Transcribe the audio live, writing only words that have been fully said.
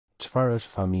Çfarë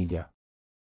është familja?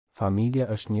 Familja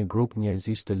është një grup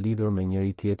njerëzish të lidhur me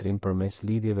njëri tjetrin përmes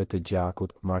lidhjeve të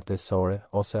gjakut, martesore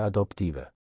ose adoptive.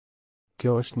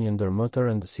 Kjo është një ndër më të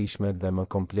rëndësishme dhe më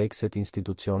komplekset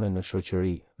institucione në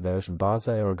shoqëri dhe është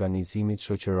baza e organizimit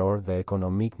shoqëror dhe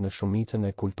ekonomik në shumicën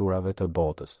e kulturave të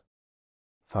botës.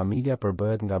 Familja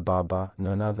përbëhet nga baba,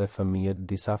 nëna dhe fëmijët.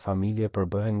 Disa familje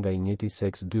përbëhen nga i njëjti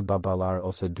seks, 2 baballar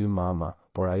ose 2 mama,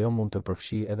 por ajo mund të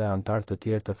përfshijë edhe anëtar të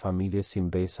tjerë të familjes si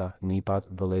mbesa, nipat,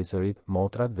 vëllezërit,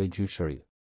 motrat dhe gjyshërit.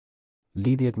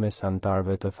 Lidhjet mes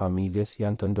anëtarëve të familjes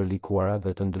janë të ndërlikuara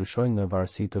dhe të ndryshojnë në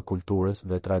varësi të kulturës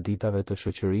dhe traditave të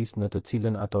shoqërisë në të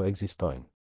cilën ato ekzistojnë.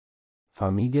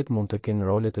 Familjet mund të kenë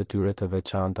rolet e tyre të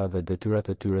veçanta dhe detyrat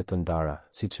e tyre të ndara,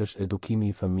 siç është edukimi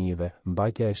i fëmijëve,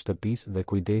 mbajtja e shtëpisë dhe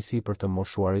kujdesi për të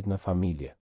moshuarit në familje.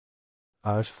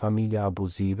 A është familja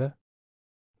abuzive?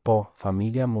 Po,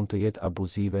 familja mund të jetë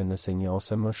abuzive nëse një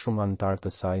ose më shumë anëtar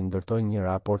të saj ndërtojnë një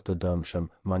raport të dëmshëm,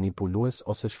 manipulues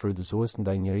ose shfrytëzues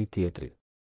ndaj njëri tjetrit.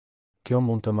 Kjo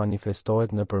mund të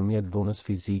manifestohet nëpërmjet dhunës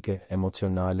fizike,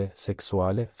 emocionale,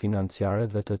 seksuale,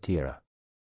 financiare dhe të tjera.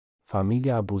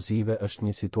 Familja abuzive është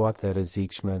një situatë e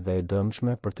rrezikshme dhe e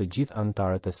dëmshme për të gjithë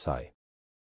anëtarët e saj.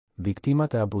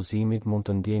 Viktimat e abuzimit mund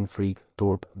të ndjejnë frikë,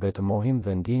 turp, vetëmohim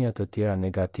dhe ndjenja të tjera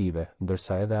negative,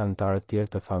 ndërsa edhe anëtarët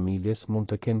tjerë të familjes mund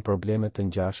të kenë probleme të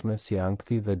ngjashme si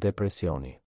ankthi dhe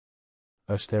depresioni.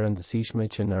 Është e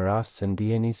rëndësishme që në rast se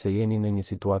ndiheni se jeni në një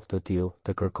situatë të tillë,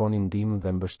 të kërkoni ndihmë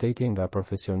dhe mbështetje nga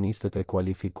profesionistët e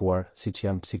kualifikuar, siç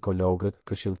janë psikologët,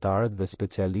 këshilltarët dhe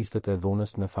specialistët e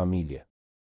dhunës në familje.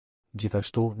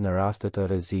 Gjithashtu, në raste të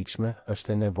rrezikshme,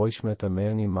 është e nevojshme të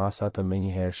merrni masa të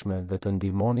menjëhershme dhe të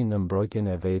ndihmoni në mbrojtjen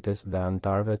e vetes dhe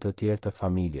anëtarëve të tjerë të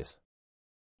familjes.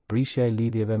 Prishja e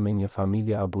lidhjeve me një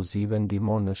familje abuzive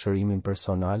ndihmon në shërimin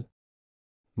personal.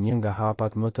 Një nga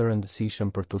hapat më të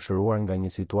rëndësishëm për të shëruar nga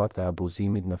një situatë e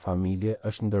abuzimit në familje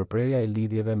është ndërprerja e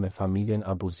lidhjeve me familjen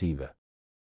abuzive.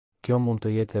 Kjo mund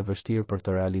të jetë e vështirë për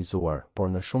të realizuar, por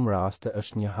në shumë raste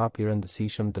është një hap i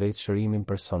rëndësishëm drejt shërimit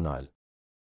personal.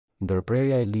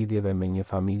 Ndërprerja e lidhjeve me një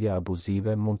familje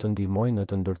abuzive mund të ndihmojë në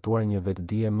të ndërtuar një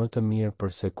vetëdije më të mirë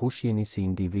për se kush jeni si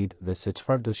individ dhe se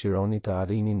çfarë dëshironi të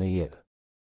arrini në jetë.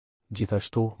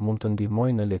 Gjithashtu, mund të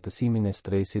ndihmojë në lehtësimin e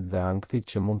stresit dhe ankthit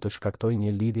që mund të shkaktojë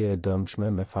një lidhje e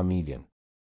dëmshme me familjen.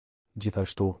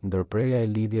 Gjithashtu, ndërprerja e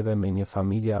lidhjeve me një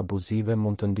familje abuzive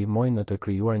mund të ndihmojë në të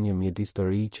krijuar një mjedis të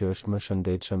ri që është më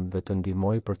shëndetshëm dhe të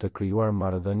ndihmojë për të krijuar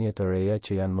marrëdhënie të reja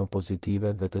që janë më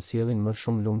pozitive dhe të sjellin më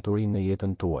shumë lumturi në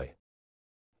jetën tuaj.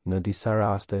 Në disa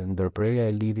raste, ndërprerja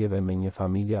e lidhjeve me një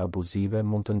familje abuzive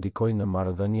mund të ndikojë në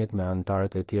marrëdhëniet me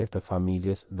anëtarët e tjerë të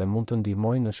familjes dhe mund të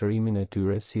ndihmojë në shërimin e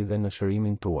tyre si dhe në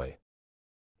shërimin tuaj.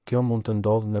 Kjo mund të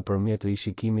ndodhë nëpërmjet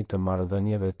rishikimit të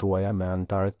marrëdhënieve tuaja me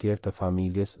anëtarët tjerë të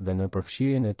familjes dhe në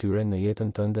përfshirjen e tyre në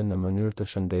jetën tënde në mënyrë të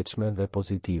shëndetshme dhe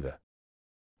pozitive.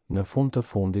 Në fund të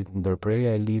fundit,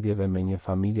 ndërprerja e lidhjeve me një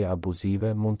familje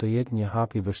abuzive mund të jetë një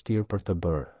hap i vështirë për të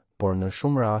bërë, por në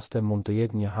shumë raste mund të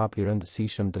jetë një hap i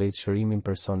rëndësishëm drejt shërimin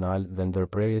personal dhe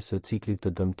ndërprerjes së ciklit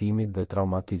të dëmtimit dhe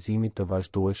traumatizimit të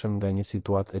vazhdueshëm nga një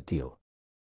situatë e tillë.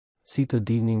 Si të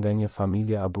dilni nga një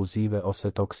familje abuzive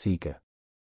ose toksike?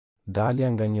 Dalja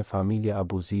nga një familje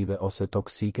abuzive ose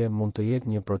toksike mund të jetë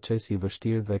një proces i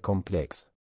vështirë dhe kompleks.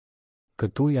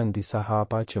 Këtu janë disa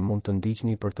hapa që mund të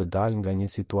ndiqni për të dalë nga një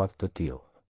situatë të tillë.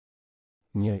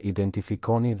 1.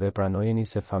 Identifikoni dhe pranojeni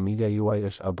se familja juaj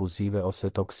është abuzive ose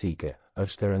toksike.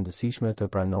 Është e rëndësishme të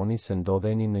pranoni se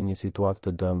ndodheni në një situatë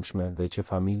të dëmshme dhe që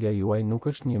familja juaj nuk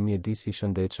është një mjedis i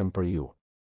shëndetshëm për ju.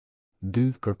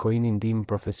 2. Kërkojini ndihmë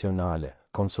profesionale.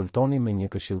 Konsultoni me një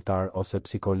këshilltar ose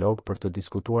psikolog për të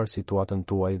diskutuar situatën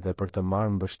tuaj dhe për të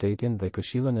marrë mbështetjen dhe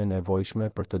këshillën e nevojshme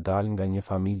për të dalë nga një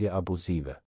familje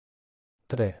abuzive.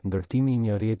 3. Ndërtimi i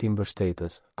një rrjeti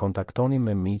mbështetës. Kontaktoni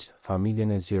me miq,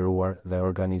 familjen e zgjeruar dhe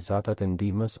organizatat e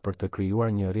ndihmës për të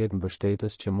krijuar një rrjet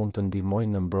mbështetës që mund të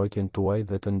ndihmojë në mbrojtjen tuaj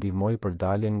dhe të ndihmojë për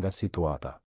daljen nga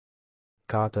situata.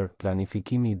 4.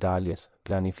 Planifikimi i daljes.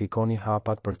 Planifikoni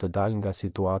hapat për të dalë nga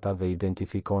situata dhe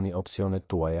identifikoni opsionet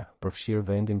tuaja, përfshirë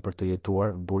vendin për të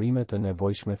jetuar, burimet të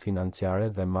nevojshme financiare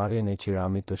dhe marrjen e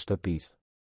qiramit të shtëpisë.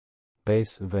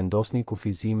 5. Vendosni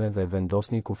kufizime dhe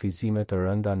vendosni kufizime të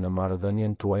rënda në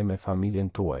marrëdhënien tuaj me familjen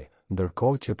tuaj,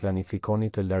 ndërkohë që planifikoni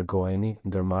të largoheni,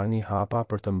 ndërmarrni hapa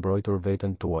për të mbrojtur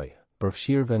veten tuaj.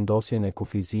 Përfshirë vendosjen e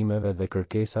kufizimeve dhe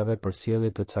kërkesave për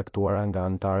sjellje të caktuara nga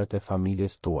anëtarët e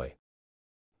familjes tuaj.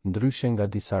 Ndryshe nga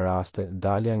disa raste,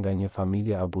 dalja nga një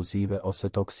familje abuzive ose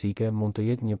toksike mund të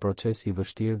jetë një proces i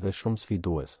vështirë dhe shumë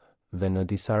sfidues, dhe në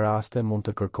disa raste mund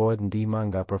të kërkohet ndihma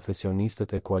nga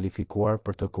profesionistët e kualifikuar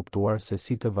për të kuptuar se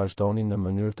si të vazhdoni në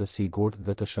mënyrë të sigurt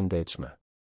dhe të shëndetshme.